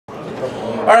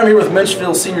All right, I'm here with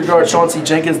Menchville senior guard Chaunce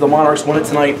Jenkins. The Monarchs won it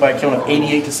tonight by a count of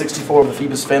 88-64 over the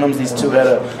Phoebus Phantoms. These two had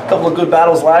a couple of good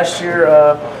battles last year.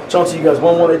 Chaunce, you guys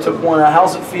won one, they took one.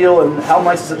 How's it feel, and how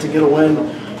nice is it to get a win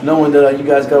knowing that you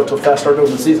guys got up to a fast start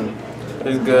over the season?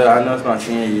 It's good. I know it's my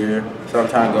senior year, so I'm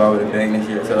trying to go out with a bang this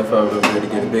year, so it felt real good to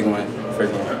get a big win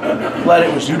first game. Glad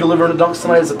it was you delivering the dunks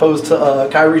tonight as opposed to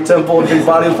Kyrie Temple and big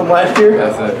body from last year.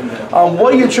 That's it.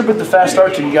 What do you attribute the fast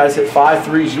start to? You guys hit 5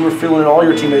 threes. You were feeling it. All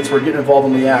your teammates were getting involved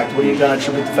in the act. What do you kind of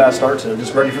attribute the fast start to?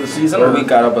 Just ready for the season? Well, we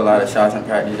got up a lot of shots in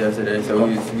practice yesterday, so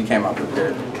we came out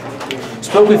prepared.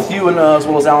 Spoke with you and as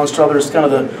well as Alan Struthers, kind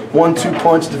of the 1-2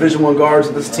 punch Division I guards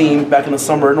of this team back in the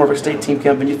summer at Norfolk State team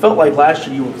camp, and you felt like last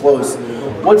year you were close.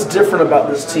 What's different about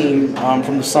this team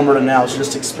from the summer to now? Is it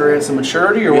just experience and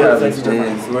maturity, or what are things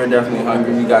different? We're definitely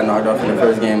hungry. We got knocked off in the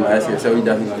first game last year, so we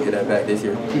definitely going to get that back this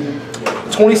year.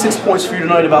 26 points for you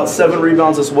tonight, about 7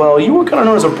 rebounds as well. You were kind of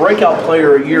known as a breakout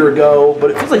player a year ago, but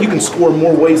it feels like you can score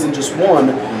more ways than just one.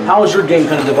 How has your game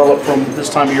kind of developed from this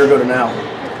time a year ago to now?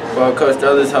 Well, Coach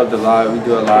Struthers helped a lot. We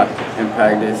do a lot in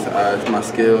practice. It's my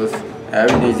skills.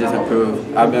 Everything's just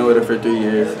improved. I've been with her for 3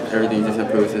 years. Everything's just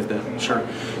improved since then. Sure.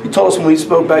 You told us when we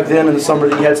spoke back then in the summer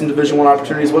that you had some Division I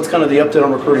opportunities. What's kind of the update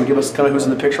on recruiting? Give us kind of who's in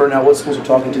the picture right now. What schools are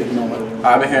talking to you at the moment?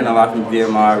 I've been hearing a lot from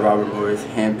VMI, Robert Morris,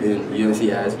 Hampton, UNC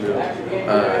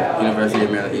Asheville, University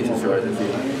of Maryland, Eastern Shore.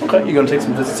 Okay. You going to take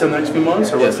some visits in the next few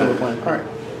months, or what's Yes, the plan? All right.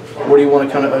 What do you want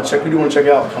to kind of check? Who do you want to check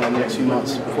out kind of in the next few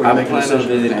months before you make a decision? I'm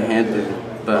planning on visiting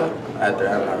Hampton, but after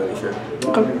I'm not really sure.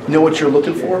 Okay. You know what you're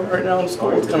looking for right now in school?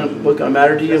 What's kind of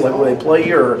matter to you? Like will they play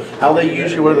you or how they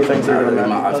use you? What are the things that are going to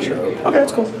matter? Sure. Okay,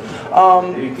 that's cool.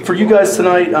 For you guys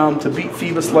tonight to beat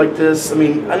Phoebus like this, I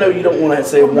mean, I know you don't want to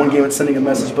say one game and sending a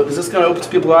message, but is this going to open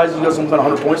people's eyes? You guys want to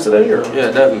 100 points today, or? Yeah,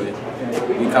 definitely.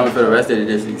 We coming for the rest of the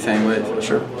district the same way. So.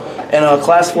 Sure. And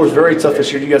Class 4 is very tough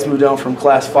this year. You guys moved down from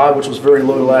Class 5, which was very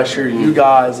low last year. You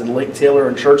guys and Lake Taylor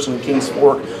and Churchland and Kings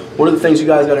Fork. What are the things you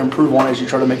guys got to improve on as you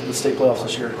try to make the state playoffs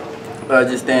this year?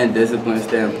 Just staying disciplined,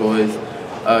 staying poised,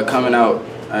 coming out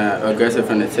aggressive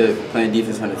from the tip, playing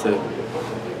defense from the tip.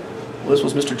 Well, this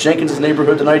was Mr. Jenkins'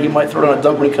 neighborhood tonight. He might throw down a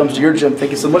dunk when he comes to your gym.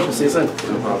 Thank you so much. We'll see you soon.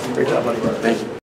 No problem. Great job, buddy. Thank you.